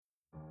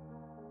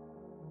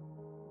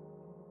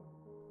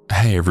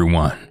Hey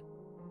everyone,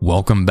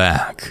 welcome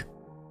back.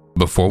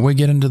 Before we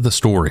get into the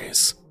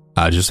stories,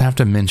 I just have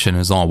to mention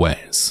as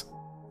always,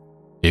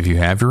 if you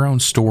have your own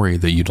story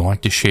that you'd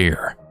like to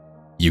share,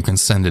 you can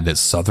send it at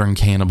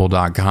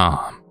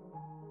southerncannibal.com.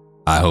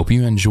 I hope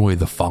you enjoy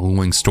the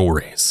following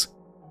stories,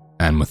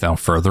 and without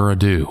further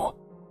ado,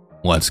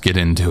 let's get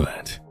into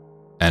it.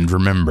 And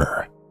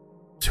remember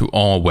to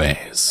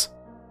always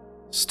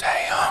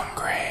stay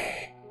hungry.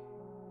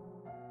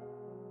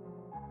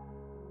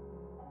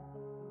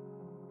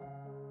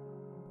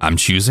 I'm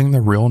choosing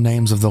the real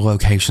names of the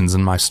locations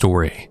in my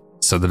story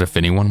so that if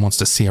anyone wants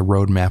to see a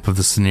roadmap of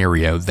the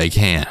scenario, they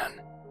can.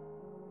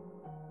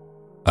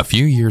 A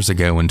few years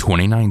ago in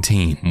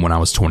 2019, when I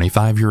was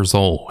 25 years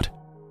old,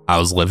 I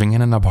was living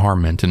in an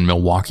apartment in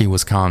Milwaukee,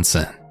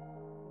 Wisconsin.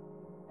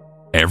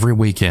 Every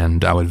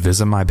weekend, I would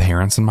visit my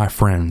parents and my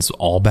friends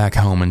all back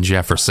home in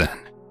Jefferson.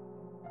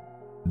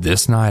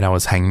 This night, I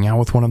was hanging out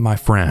with one of my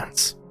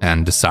friends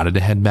and decided to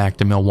head back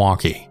to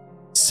Milwaukee,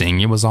 seeing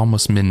it was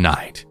almost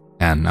midnight,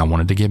 and I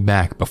wanted to get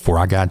back before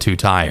I got too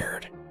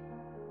tired.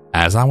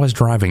 As I was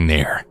driving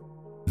there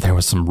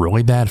was some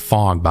really bad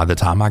fog by the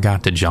time I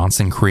got to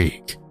Johnson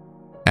Creek,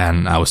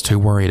 and I was too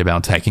worried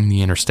about taking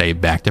the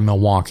interstate back to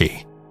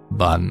Milwaukee,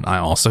 but I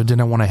also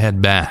didn't want to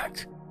head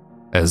back,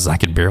 as I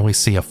could barely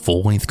see a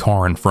full-length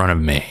car in front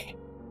of me.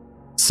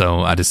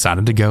 So I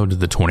decided to go to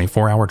the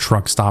 24-hour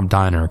truck stop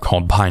diner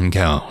called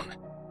Pinecone.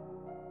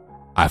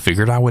 I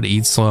figured I would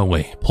eat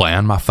slowly, play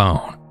on my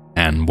phone,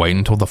 and wait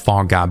until the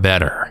fog got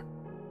better.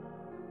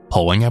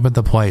 Pulling up at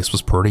the place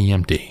was pretty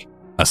empty,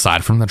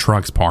 aside from the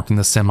trucks parked in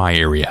the semi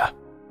area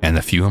and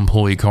the few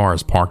employee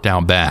cars parked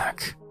out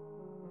back.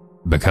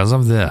 Because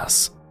of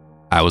this,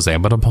 I was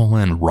able to pull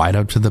in right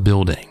up to the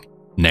building,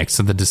 next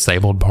to the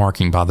disabled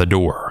parking by the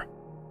door.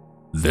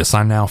 This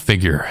I now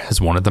figure is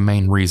one of the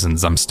main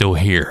reasons I'm still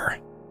here.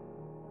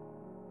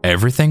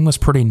 Everything was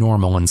pretty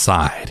normal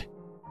inside.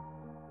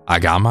 I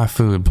got my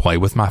food, played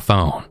with my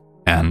phone,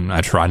 and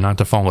I tried not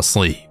to fall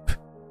asleep.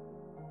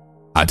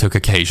 I took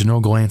occasional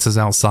glances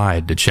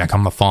outside to check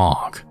on the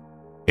fog.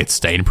 It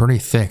stayed pretty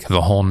thick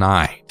the whole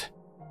night.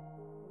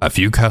 A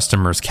few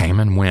customers came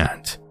and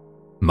went,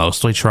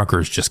 mostly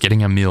truckers just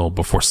getting a meal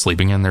before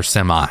sleeping in their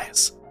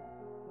semis.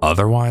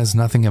 Otherwise,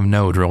 nothing of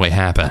note really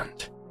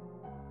happened.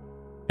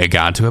 It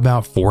got to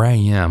about 4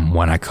 a.m.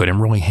 when I couldn't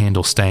really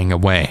handle staying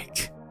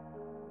awake.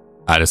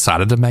 I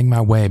decided to make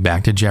my way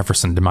back to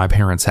Jefferson to my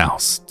parents'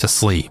 house to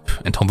sleep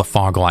until the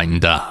fog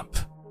lightened up.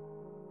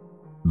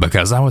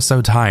 Because I was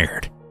so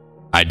tired,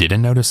 I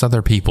didn't notice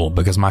other people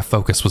because my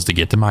focus was to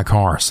get to my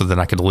car so that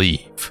I could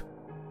leave.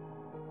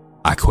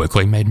 I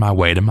quickly made my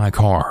way to my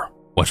car,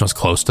 which was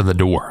close to the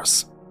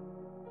doors.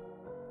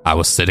 I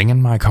was sitting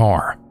in my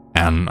car,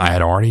 and I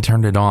had already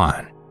turned it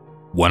on,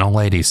 when a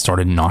lady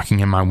started knocking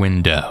in my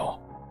window.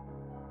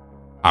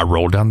 I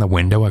rolled down the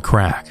window a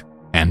crack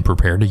and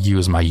prepared to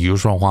use my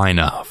usual line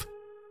of,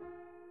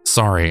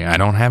 "Sorry, I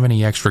don't have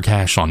any extra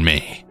cash on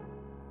me,"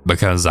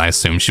 because I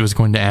assumed she was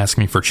going to ask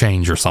me for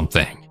change or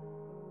something.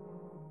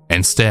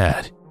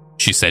 Instead,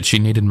 she said she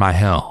needed my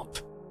help.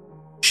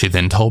 She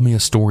then told me a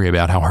story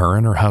about how her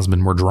and her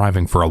husband were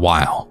driving for a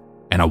while,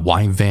 and a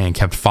white van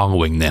kept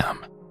following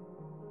them.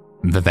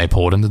 That they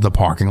pulled into the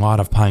parking lot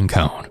of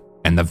Pinecone,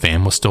 and the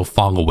van was still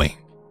following.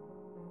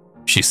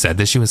 She said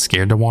that she was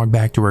scared to walk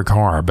back to her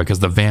car because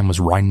the van was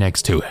right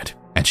next to it,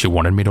 and she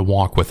wanted me to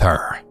walk with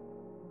her.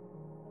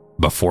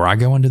 Before I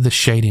go into the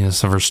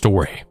shadiness of her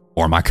story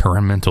or my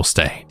current mental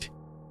state,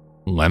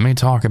 let me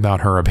talk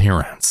about her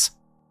appearance.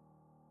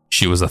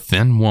 She was a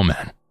thin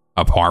woman,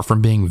 apart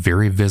from being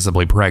very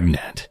visibly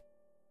pregnant.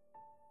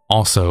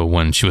 Also,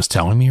 when she was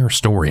telling me her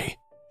story,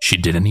 she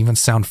didn't even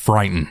sound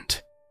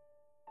frightened.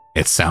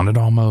 It sounded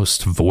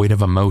almost void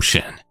of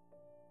emotion.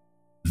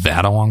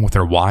 That, along with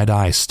her wide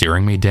eyes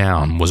staring me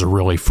down, was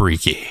really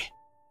freaky.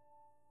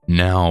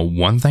 Now,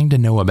 one thing to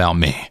know about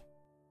me: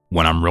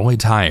 when I'm really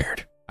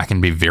tired, I can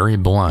be very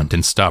blunt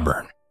and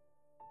stubborn,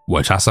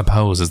 which I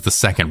suppose is the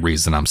second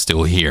reason I'm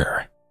still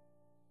here.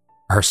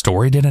 Her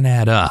story didn't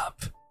add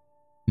up.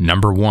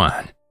 Number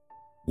 1,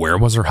 where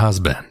was her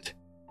husband?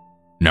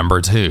 Number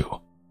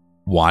 2,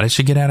 why did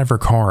she get out of her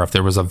car if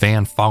there was a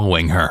van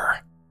following her?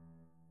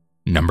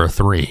 Number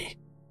 3,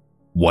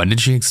 what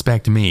did she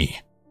expect me,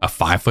 a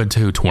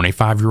 5'2",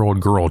 25-year-old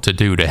girl, to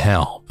do to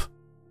help?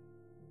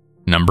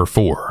 Number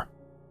 4,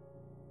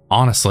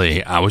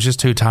 honestly, I was just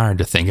too tired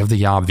to think of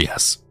the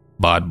obvious,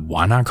 but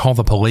why not call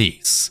the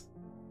police?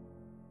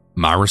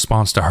 My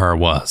response to her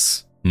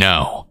was,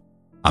 "No,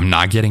 I'm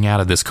not getting out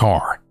of this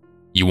car.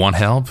 You want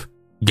help?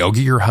 Go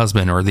get your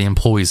husband or the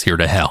employees here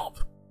to help,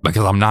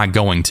 because I'm not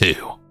going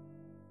to."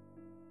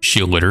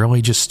 She literally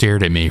just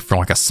stared at me for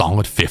like a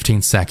solid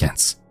 15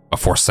 seconds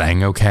before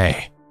saying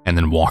okay and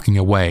then walking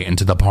away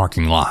into the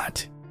parking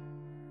lot.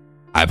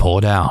 I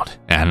pulled out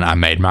and I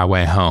made my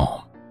way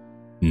home.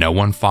 No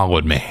one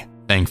followed me,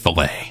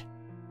 thankfully.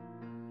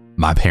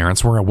 My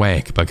parents were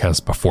awake because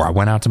before I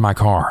went out to my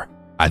car,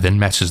 I then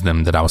messaged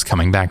them that I was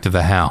coming back to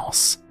the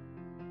house.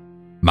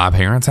 My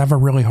parents have a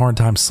really hard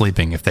time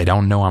sleeping if they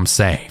don't know I'm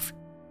safe,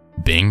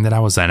 being that I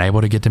was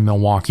unable to get to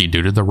Milwaukee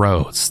due to the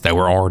roads that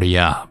were already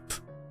up.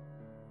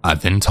 I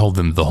then told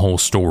them the whole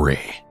story.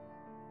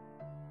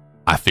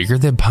 I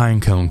figured that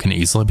Pinecone can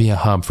easily be a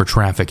hub for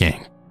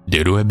trafficking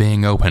due to it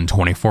being open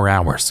 24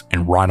 hours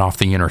and right off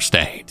the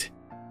interstate.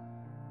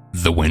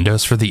 The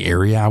windows for the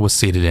area I was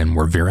seated in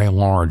were very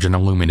large and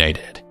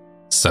illuminated,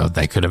 so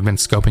they could have been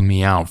scoping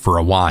me out for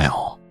a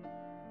while.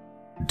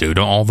 Due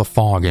to all the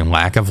fog and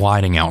lack of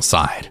lighting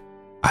outside,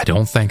 I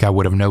don't think I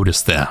would have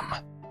noticed them.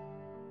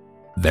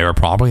 They were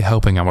probably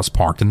hoping I was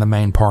parked in the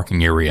main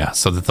parking area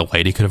so that the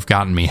lady could have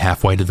gotten me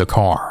halfway to the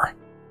car.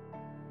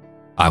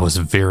 I was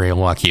very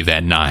lucky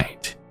that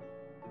night.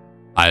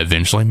 I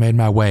eventually made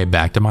my way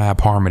back to my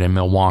apartment in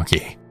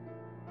Milwaukee,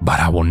 but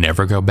I will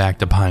never go back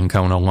to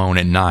Pinecone alone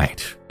at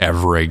night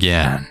ever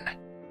again.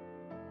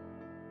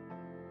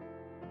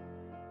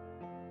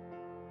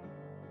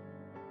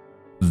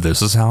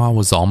 This is how I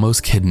was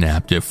almost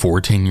kidnapped at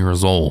 14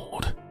 years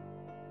old.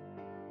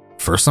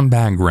 For some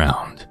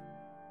background,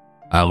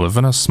 I live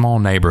in a small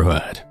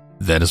neighborhood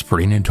that is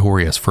pretty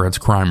notorious for its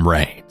crime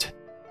rate.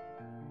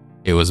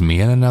 It was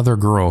me and another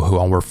girl who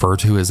I'll refer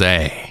to as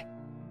A.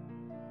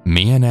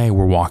 Me and A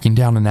were walking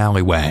down an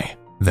alleyway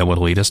that would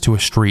lead us to a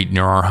street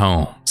near our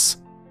homes.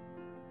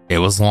 It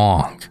was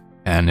long,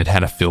 and it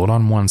had a field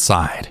on one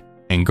side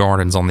and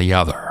gardens on the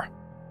other.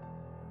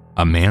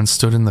 A man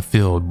stood in the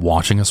field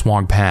watching us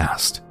walk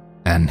past,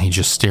 and he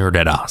just stared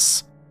at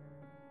us.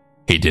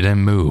 He didn't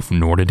move,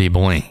 nor did he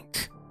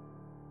blink.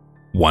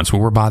 Once we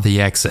were by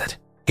the exit,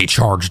 he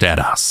charged at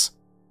us.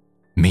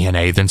 Me and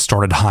A then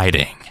started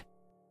hiding.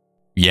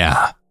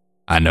 Yeah,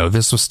 I know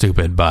this was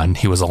stupid, but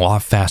he was a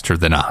lot faster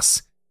than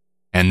us,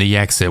 and the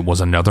exit was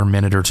another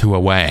minute or two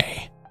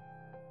away.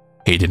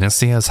 He didn't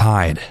see us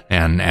hide,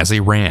 and as he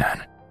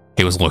ran,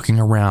 he was looking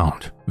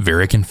around,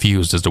 very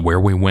confused as to where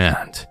we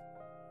went.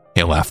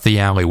 He left the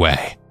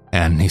alleyway,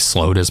 and he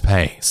slowed his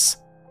pace.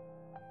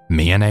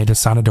 Me and A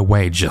decided to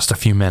wait just a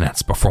few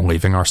minutes before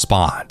leaving our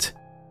spot.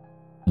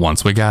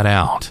 Once we got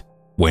out,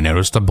 we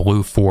noticed a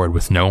blue Ford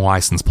with no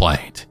license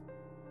plate.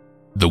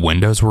 The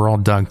windows were all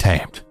duct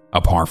taped,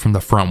 apart from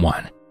the front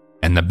one,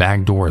 and the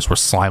back doors were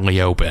slightly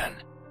open.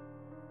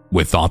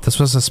 We thought this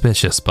was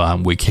suspicious,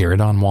 but we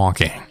carried on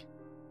walking.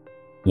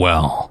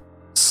 Well,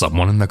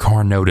 someone in the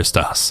car noticed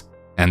us,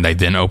 and they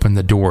then opened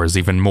the doors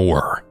even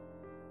more.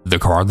 The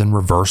car then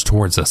reversed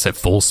towards us at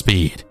full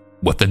speed,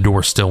 with the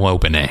door still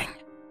opening.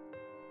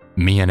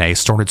 Me and A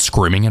started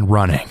screaming and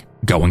running,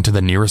 going to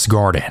the nearest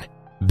garden,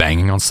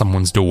 banging on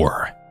someone's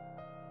door.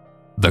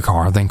 The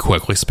car then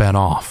quickly sped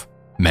off,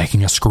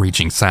 making a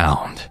screeching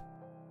sound.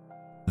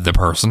 The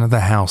person at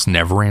the house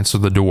never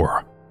answered the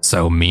door,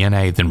 so me and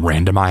A then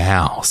ran to my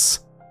house.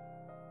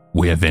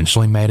 We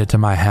eventually made it to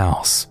my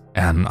house,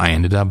 and I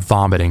ended up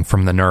vomiting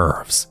from the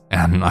nerves,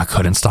 and I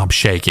couldn't stop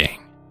shaking.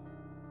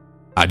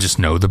 I just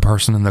know the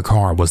person in the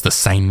car was the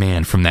same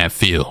man from that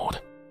field.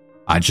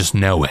 I just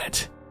know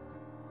it.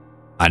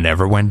 I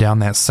never went down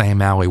that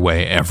same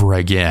alleyway ever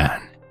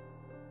again.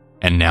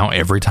 And now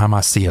every time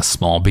I see a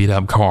small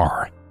beat-up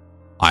car,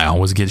 I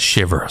always get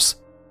shivers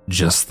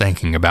just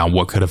thinking about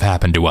what could have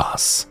happened to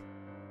us.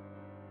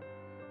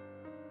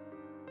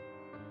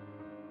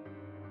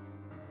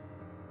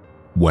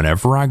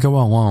 Whenever I go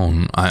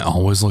alone, I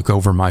always look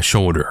over my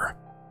shoulder.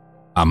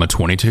 I'm a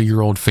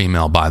 22-year-old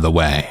female, by the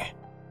way.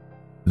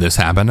 This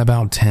happened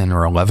about 10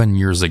 or 11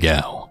 years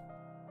ago.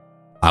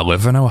 I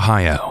live in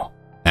Ohio,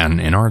 and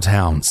in our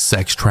town,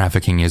 sex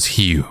trafficking is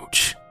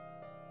huge.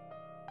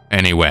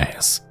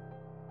 Anyways,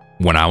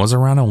 when I was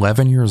around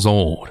 11 years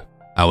old,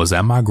 I was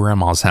at my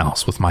grandma's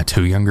house with my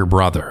two younger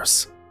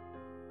brothers.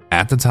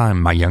 At the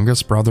time, my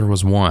youngest brother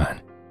was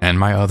 1, and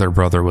my other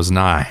brother was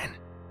 9.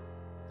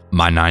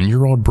 My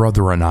 9-year-old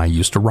brother and I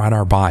used to ride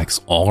our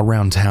bikes all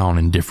around town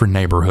in different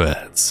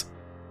neighborhoods.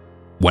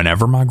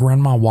 Whenever my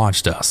grandma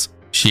watched us,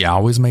 she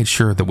always made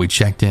sure that we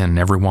checked in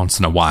every once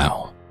in a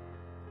while.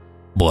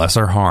 Bless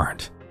her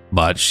heart,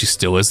 but she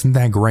still isn't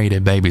that great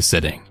at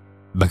babysitting,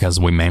 because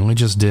we mainly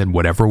just did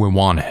whatever we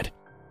wanted,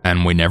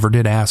 and we never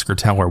did ask or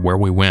tell her where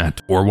we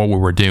went or what we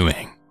were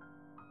doing.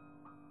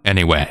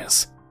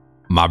 Anyways,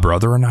 my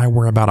brother and I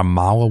were about a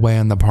mile away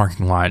in the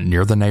parking lot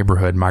near the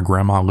neighborhood my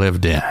grandma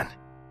lived in.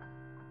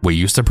 We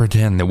used to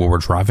pretend that we were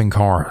driving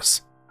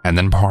cars and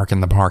then park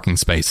in the parking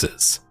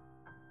spaces.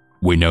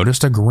 We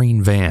noticed a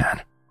green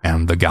van,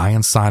 and the guy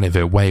inside of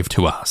it waved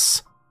to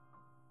us.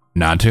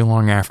 Not too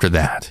long after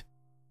that,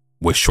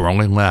 we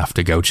shortly left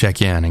to go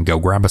check in and go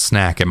grab a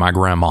snack at my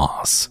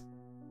grandma's.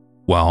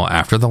 Well,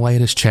 after the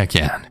latest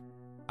check-in,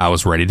 I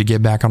was ready to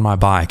get back on my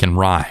bike and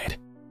ride,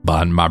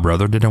 but my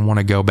brother didn't want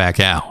to go back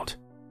out.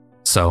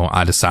 So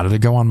I decided to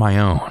go on my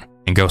own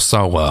and go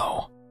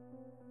solo.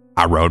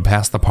 I rode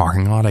past the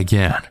parking lot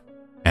again,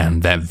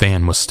 and that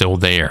van was still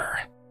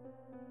there.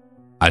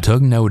 I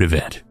took note of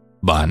it,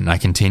 but I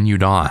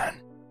continued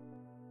on.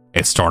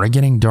 It started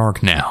getting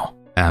dark now,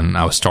 and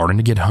I was starting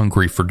to get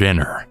hungry for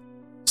dinner,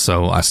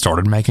 so I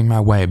started making my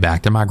way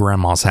back to my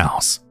grandma's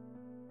house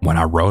when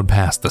I rode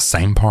past the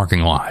same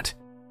parking lot,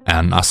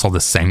 and I saw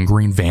the same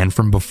green van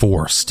from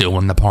before still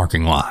in the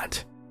parking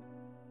lot.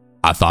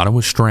 I thought it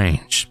was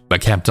strange,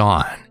 but kept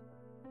on.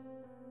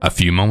 A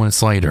few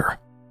moments later,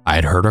 I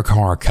had heard a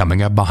car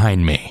coming up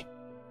behind me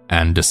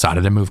and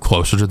decided to move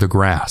closer to the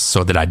grass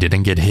so that I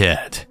didn't get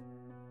hit.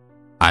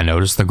 I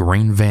noticed the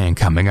green van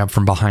coming up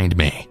from behind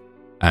me,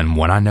 and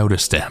when I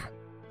noticed him,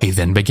 he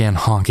then began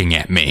honking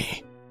at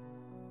me.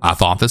 I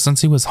thought that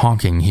since he was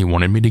honking, he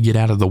wanted me to get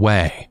out of the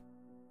way.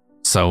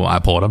 So I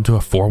pulled up to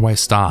a four-way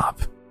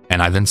stop,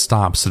 and I then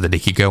stopped so that he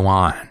could go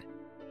on.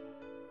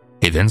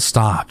 He then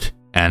stopped,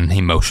 and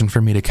he motioned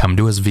for me to come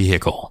to his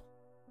vehicle,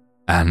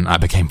 and I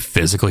became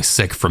physically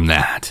sick from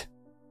that.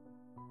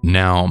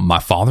 Now, my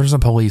father's a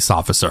police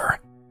officer,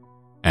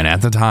 and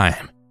at the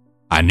time,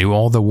 I knew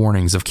all the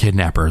warnings of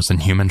kidnappers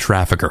and human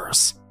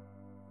traffickers.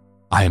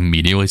 I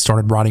immediately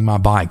started riding my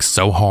bike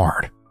so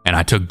hard, and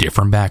I took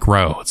different back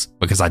roads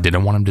because I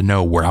didn't want him to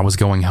know where I was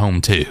going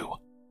home to.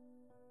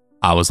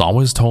 I was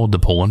always told to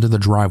pull into the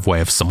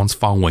driveway if someone's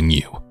following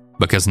you,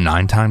 because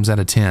 9 times out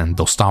of 10,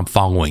 they'll stop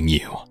following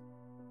you.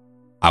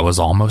 I was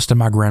almost at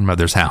my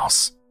grandmother's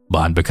house,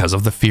 but because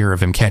of the fear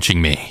of him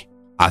catching me,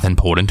 I then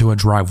pulled into a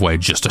driveway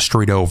just a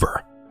street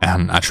over,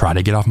 and I tried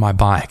to get off my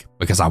bike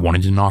because I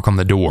wanted to knock on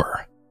the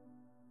door.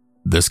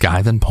 This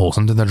guy then pulls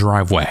into the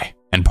driveway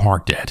and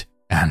parked it,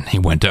 and he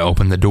went to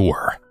open the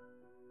door.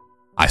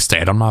 I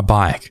stayed on my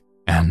bike,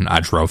 and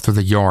I drove through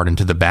the yard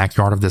into the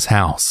backyard of this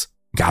house,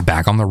 got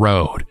back on the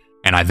road,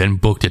 and I then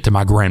booked it to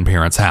my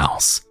grandparents'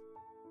 house.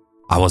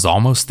 I was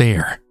almost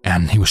there,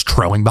 and he was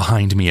trailing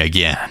behind me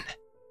again.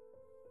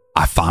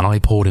 I finally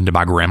pulled into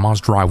my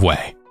grandma's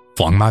driveway,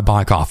 flung my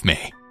bike off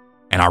me,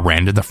 and I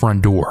ran to the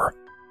front door,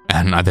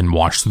 and I then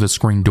watched through the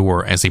screen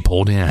door as he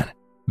pulled in,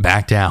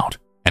 backed out,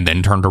 and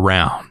then turned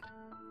around.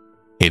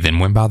 He then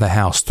went by the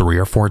house 3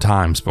 or 4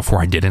 times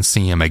before I didn't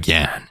see him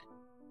again.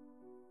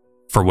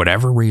 For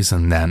whatever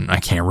reason that I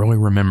can't really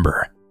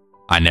remember,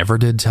 I never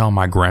did tell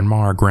my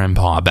grandma or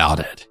grandpa about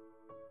it.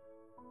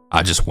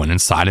 I just went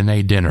inside and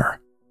ate dinner,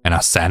 and I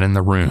sat in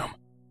the room,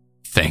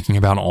 thinking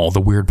about all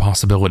the weird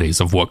possibilities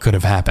of what could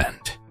have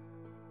happened.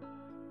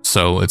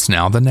 So it's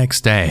now the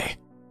next day,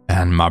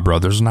 and my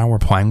brothers and I were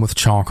playing with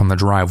chalk on the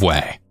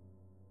driveway,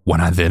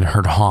 when I then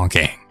heard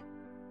honking.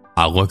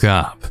 I look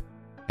up,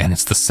 and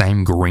it's the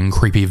same green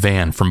creepy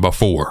van from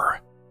before.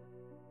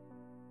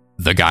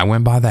 The guy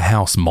went by the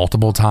house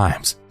multiple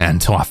times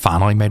until I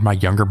finally made my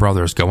younger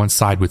brothers go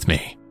inside with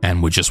me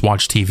and would just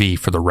watch TV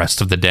for the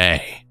rest of the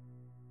day.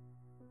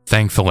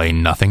 Thankfully,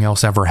 nothing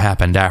else ever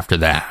happened after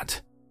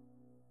that.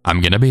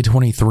 I'm gonna be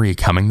 23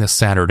 coming this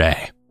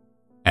Saturday,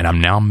 and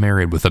I'm now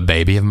married with a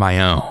baby of my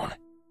own.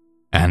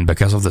 And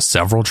because of the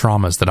several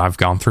traumas that I've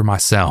gone through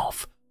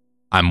myself,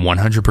 I'm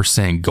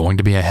 100% going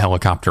to be a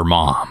helicopter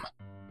mom.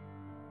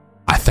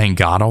 I thank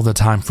God all the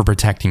time for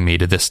protecting me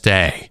to this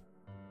day.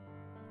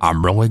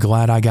 I'm really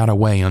glad I got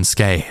away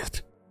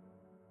unscathed.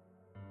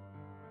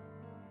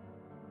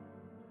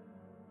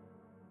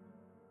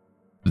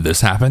 This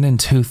happened in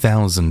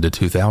 2000 to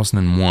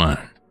 2001.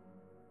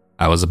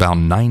 I was about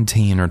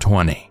 19 or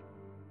 20.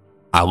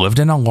 I lived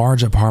in a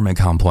large apartment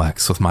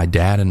complex with my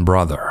dad and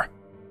brother.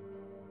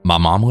 My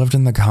mom lived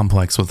in the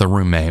complex with a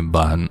roommate,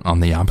 but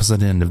on the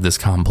opposite end of this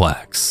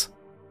complex.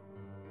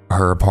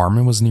 Her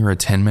apartment was near a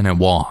 10-minute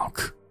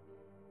walk.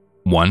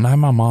 One night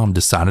my mom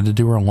decided to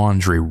do her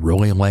laundry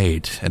really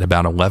late at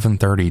about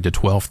 11:30 to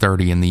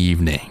 12:30 in the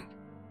evening.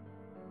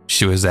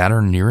 She was at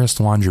her nearest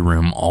laundry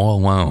room all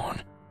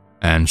alone,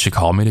 and she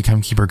called me to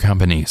come keep her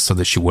company so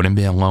that she wouldn't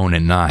be alone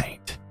at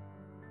night.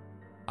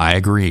 I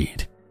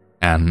agreed,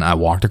 and I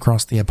walked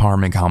across the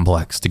apartment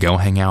complex to go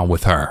hang out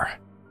with her.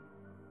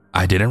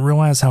 I didn't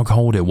realize how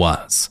cold it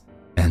was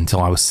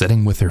until I was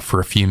sitting with her for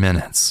a few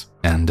minutes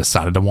and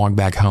decided to walk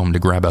back home to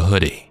grab a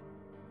hoodie.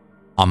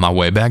 On my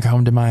way back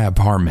home to my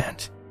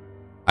apartment,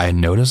 I had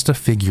noticed a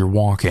figure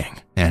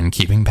walking and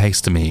keeping pace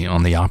to me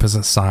on the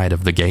opposite side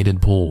of the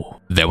gated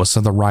pool that was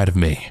to the right of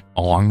me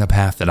along the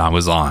path that I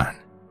was on.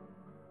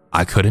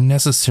 I couldn't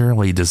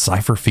necessarily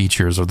decipher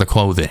features or the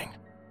clothing.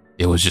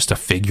 It was just a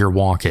figure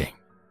walking.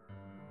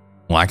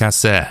 Like I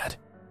said,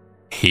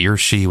 he or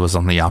she was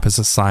on the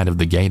opposite side of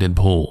the gated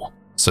pool,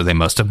 so they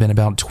must have been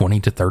about 20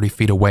 to 30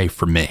 feet away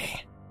from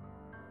me.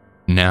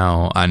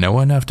 Now, I know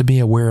enough to be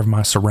aware of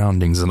my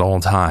surroundings at all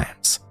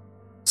times,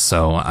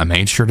 so I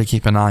made sure to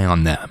keep an eye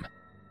on them,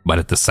 but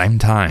at the same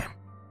time,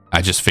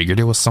 I just figured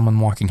it was someone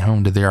walking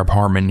home to their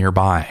apartment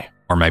nearby,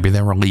 or maybe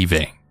they were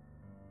leaving.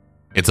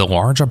 It's a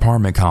large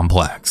apartment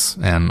complex,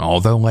 and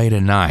although late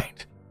at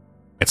night,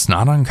 it's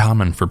not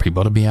uncommon for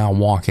people to be out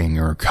walking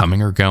or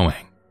coming or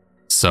going,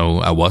 so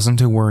I wasn't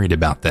too worried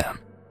about them.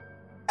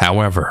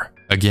 However,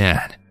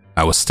 again,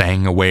 I was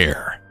staying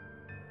aware.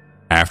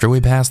 After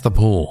we passed the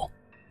pool,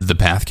 the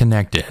path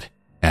connected,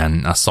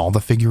 and I saw the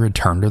figure had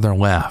turned to their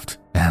left,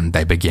 and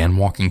they began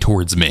walking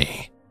towards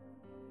me.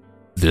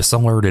 This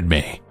alerted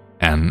me,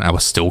 and I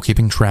was still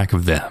keeping track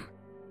of them,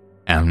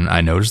 and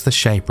I noticed the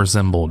shape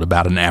resembled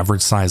about an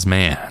average-sized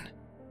man.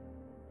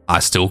 I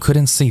still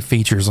couldn't see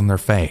features on their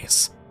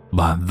face,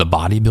 but the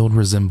body build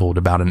resembled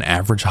about an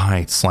average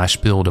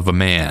height/build of a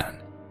man.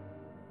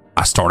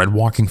 I started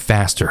walking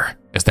faster,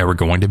 as they were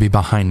going to be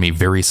behind me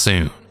very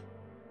soon.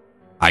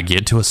 I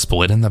get to a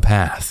split in the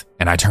path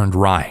and I turned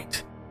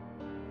right.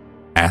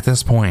 At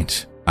this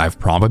point, I've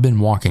probably been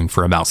walking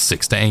for about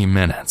 6 to 8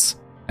 minutes,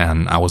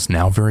 and I was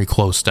now very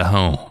close to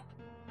home.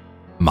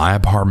 My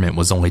apartment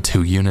was only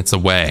 2 units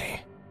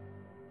away.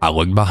 I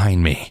looked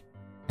behind me,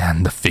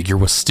 and the figure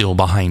was still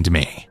behind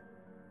me.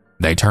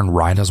 They turned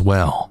right as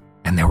well,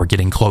 and they were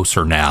getting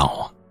closer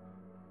now.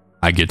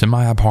 I get to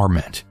my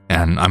apartment,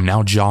 and I'm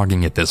now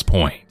jogging at this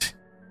point.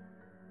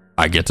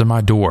 I get to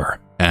my door,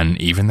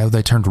 and even though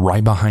they turned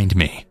right behind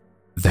me,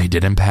 they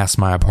didn't pass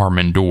my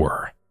apartment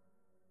door.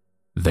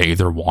 They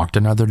either walked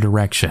another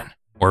direction,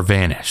 or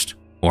vanished,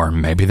 or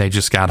maybe they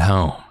just got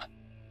home.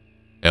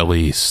 At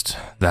least,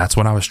 that's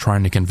what I was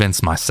trying to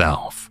convince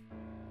myself.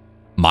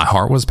 My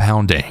heart was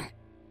pounding,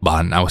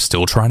 but I was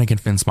still trying to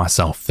convince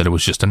myself that it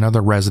was just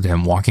another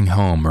resident walking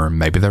home, or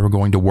maybe they were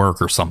going to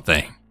work or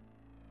something.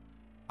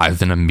 I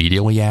then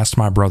immediately asked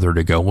my brother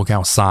to go look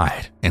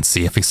outside and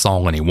see if he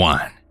saw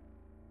anyone.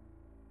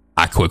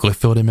 I quickly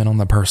filled him in on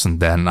the person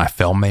that I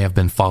felt may have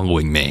been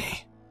following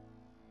me.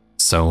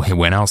 So he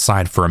went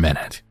outside for a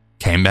minute,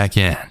 came back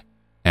in,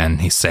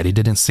 and he said he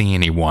didn't see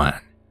anyone.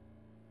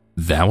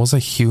 That was a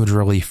huge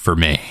relief for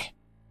me.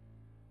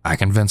 I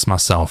convinced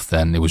myself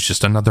that it was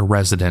just another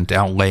resident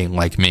out late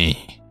like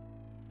me.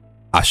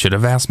 I should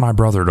have asked my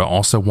brother to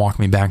also walk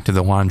me back to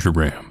the laundry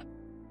room,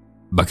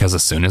 because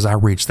as soon as I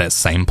reached that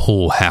same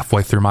pool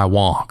halfway through my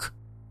walk,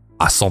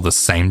 I saw the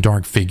same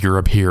dark figure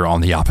appear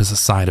on the opposite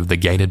side of the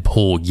gated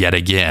pool yet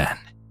again,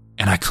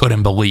 and I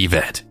couldn't believe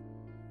it.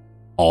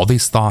 All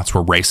these thoughts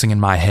were racing in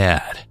my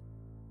head.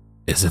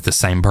 Is it the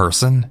same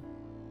person?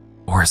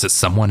 Or is it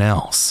someone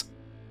else?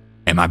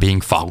 Am I being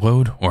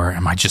followed, or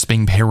am I just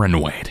being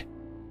paranoid?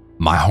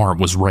 My heart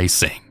was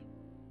racing.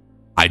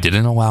 I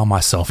didn't allow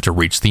myself to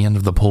reach the end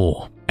of the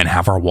pool and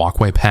have our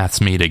walkway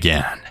paths meet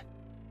again.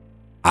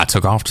 I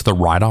took off to the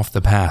right off the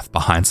path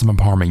behind some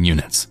apartment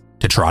units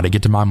to try to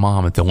get to my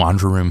mom at the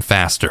laundry room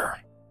faster.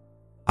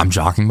 I'm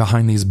jogging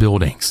behind these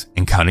buildings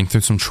and cutting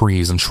through some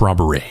trees and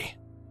shrubbery.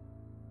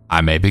 I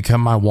maybe cut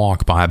my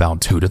walk by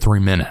about 2 to 3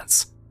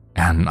 minutes,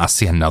 and I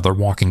see another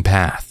walking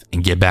path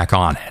and get back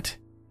on it.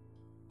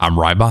 I'm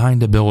right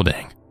behind a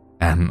building,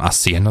 and I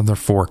see another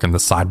fork in the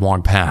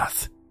sidewalk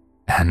path,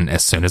 and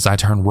as soon as I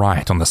turn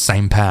right on the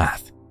same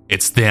path,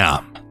 it's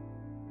them.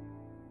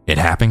 It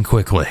happened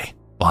quickly,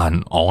 but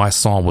all I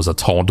saw was a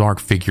tall dark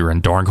figure in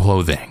dark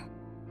clothing,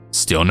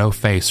 still no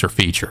face or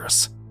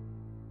features,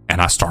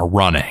 and I start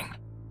running.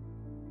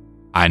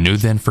 I knew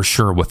then for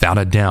sure without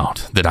a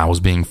doubt that I was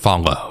being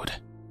followed.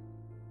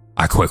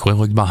 I quickly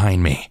look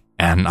behind me,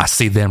 and I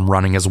see them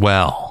running as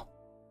well.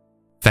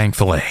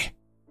 Thankfully,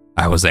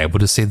 I was able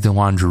to see the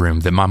laundry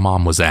room that my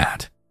mom was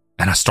at,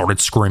 and I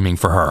started screaming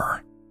for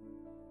her.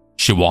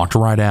 She walked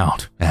right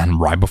out, and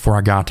right before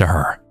I got to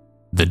her,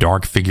 the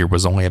dark figure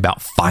was only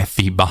about 5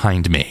 feet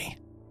behind me.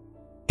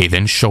 He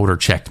then shoulder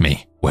checked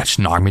me, which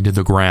knocked me to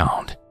the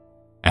ground,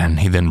 and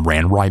he then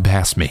ran right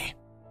past me,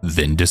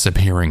 then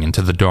disappearing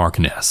into the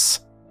darkness.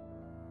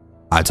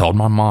 I told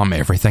my mom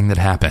everything that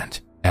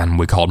happened, and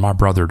we called my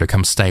brother to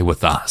come stay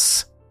with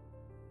us.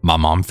 My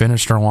mom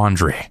finished her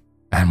laundry,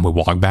 and we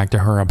walked back to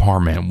her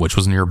apartment, which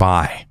was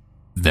nearby.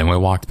 Then we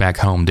walked back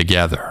home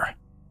together.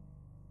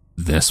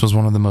 This was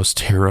one of the most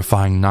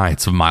terrifying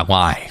nights of my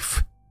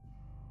life.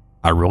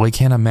 I really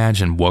can't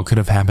imagine what could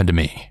have happened to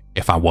me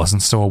if I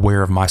wasn't so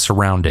aware of my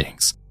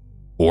surroundings,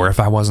 or if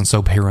I wasn't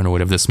so paranoid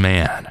of this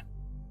man,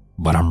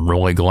 but I'm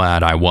really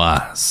glad I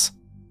was.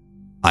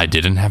 I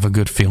didn't have a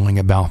good feeling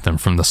about them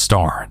from the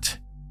start.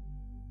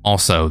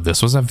 Also,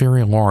 this was a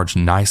very large,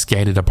 nice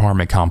gated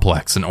apartment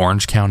complex in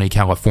Orange County,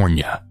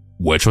 California,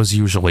 which was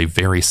usually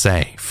very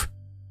safe.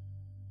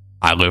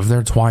 I lived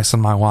there twice in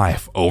my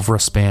life over a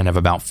span of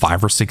about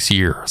 5 or 6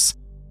 years,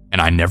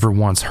 and I never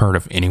once heard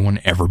of anyone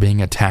ever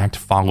being attacked,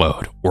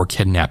 followed, or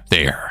kidnapped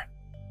there.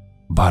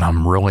 But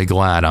I'm really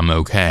glad I'm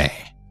okay.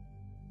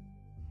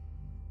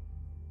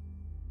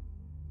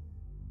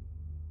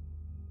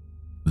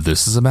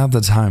 This is about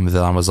the time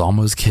that I was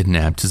almost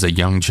kidnapped as a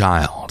young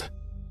child.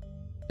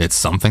 It's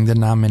something that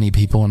not many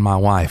people in my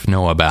life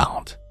know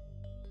about,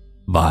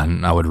 but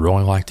I would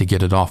really like to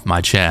get it off my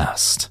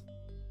chest.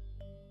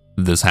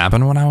 This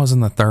happened when I was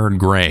in the 3rd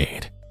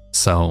grade,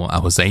 so I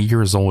was 8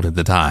 years old at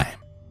the time.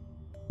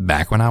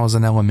 Back when I was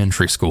in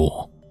elementary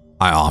school,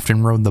 I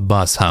often rode the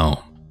bus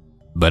home,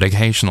 but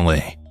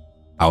occasionally,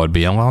 I would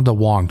be allowed to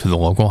walk to the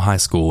local high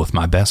school with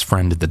my best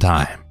friend at the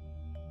time.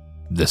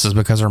 This is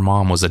because her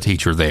mom was a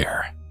teacher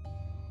there.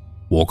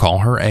 We'll call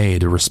her A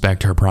to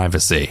respect her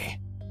privacy.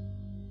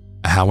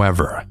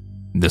 However,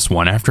 this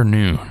one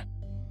afternoon,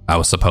 I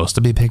was supposed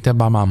to be picked up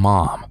by my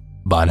mom,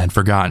 but had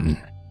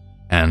forgotten,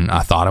 and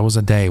I thought it was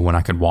a day when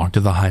I could walk to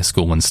the high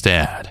school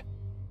instead.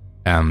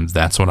 And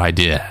that's what I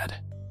did.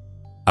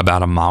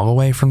 About a mile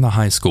away from the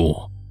high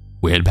school,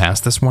 we had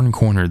passed this one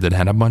corner that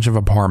had a bunch of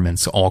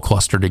apartments all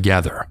clustered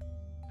together,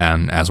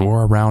 and as we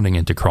were rounding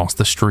it to cross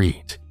the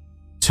street,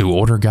 2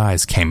 older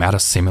guys came out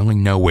of seemingly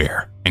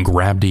nowhere and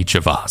grabbed each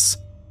of us.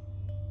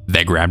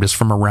 They grabbed us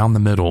from around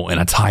the middle in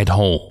a tight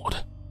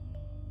hold.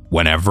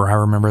 Whenever I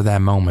remember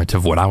that moment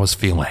of what I was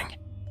feeling,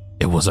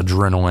 it was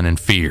adrenaline and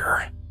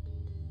fear.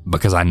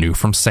 Because I knew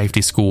from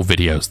safety school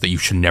videos that you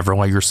should never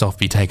let yourself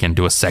be taken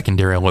to a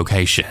secondary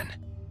location.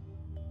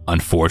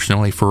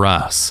 Unfortunately for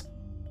us,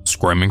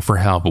 screaming for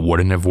help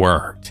wouldn't have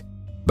worked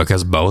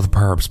because both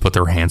perps put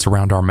their hands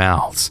around our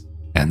mouths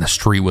and the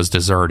street was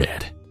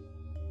deserted.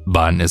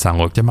 But as I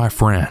looked at my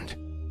friend,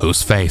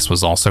 whose face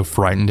was also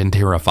frightened and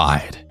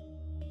terrified,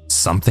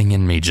 something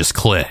in me just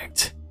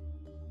clicked.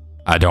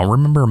 I don't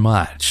remember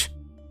much,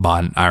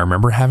 but I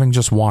remember having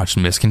just watched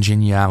Miss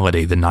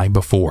Congeniality the night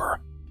before,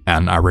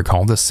 and I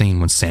recall the scene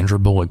when Sandra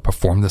Bullock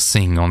performed the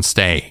scene on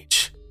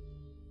stage.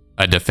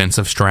 A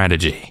defensive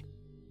strategy.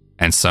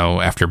 And so,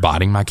 after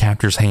biting my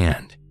captor's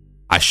hand,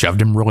 I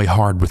shoved him really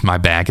hard with my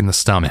bag in the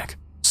stomach,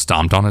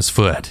 stomped on his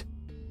foot,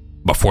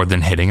 before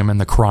then hitting him in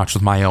the crotch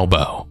with my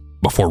elbow,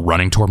 before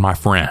running toward my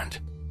friend,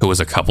 who was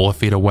a couple of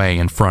feet away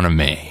in front of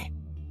me.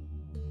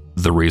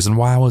 The reason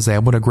why I was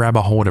able to grab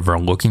a hold of her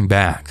looking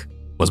back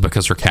was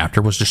because her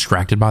captor was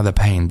distracted by the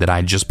pain that I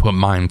had just put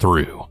mine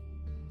through.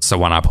 So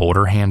when I pulled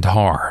her hand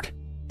hard,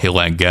 he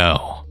let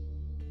go.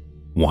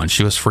 Once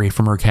she was free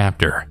from her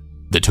captor,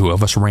 the two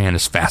of us ran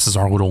as fast as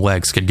our little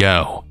legs could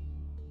go.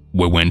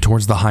 We went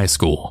towards the high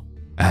school,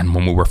 and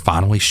when we were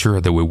finally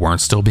sure that we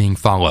weren't still being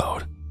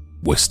followed,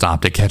 we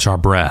stopped to catch our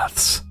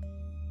breaths.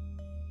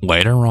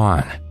 Later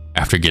on,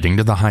 after getting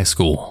to the high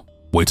school,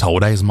 we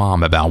told A's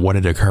mom about what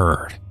had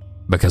occurred,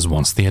 because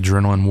once the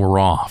adrenaline wore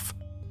off,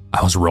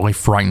 I was really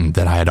frightened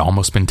that I had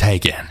almost been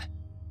taken.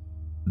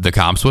 The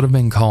cops would have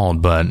been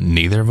called, but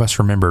neither of us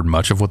remembered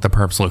much of what the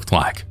perps looked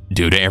like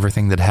due to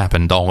everything that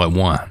happened all at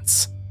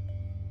once.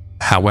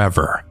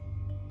 However,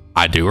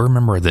 I do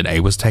remember that A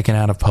was taken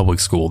out of public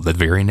school the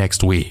very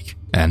next week,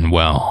 and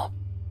well,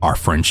 our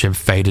friendship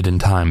faded in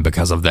time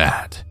because of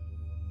that.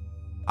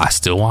 I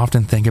still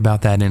often think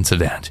about that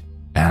incident,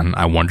 and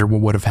I wonder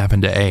what would have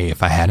happened to A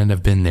if I hadn't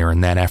have been there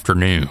in that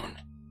afternoon.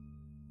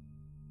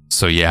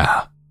 So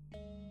yeah,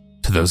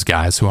 to those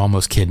guys who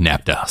almost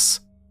kidnapped us,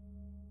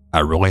 I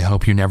really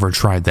hope you never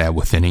tried that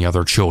with any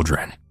other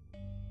children.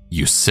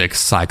 You sick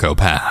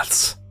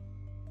psychopaths.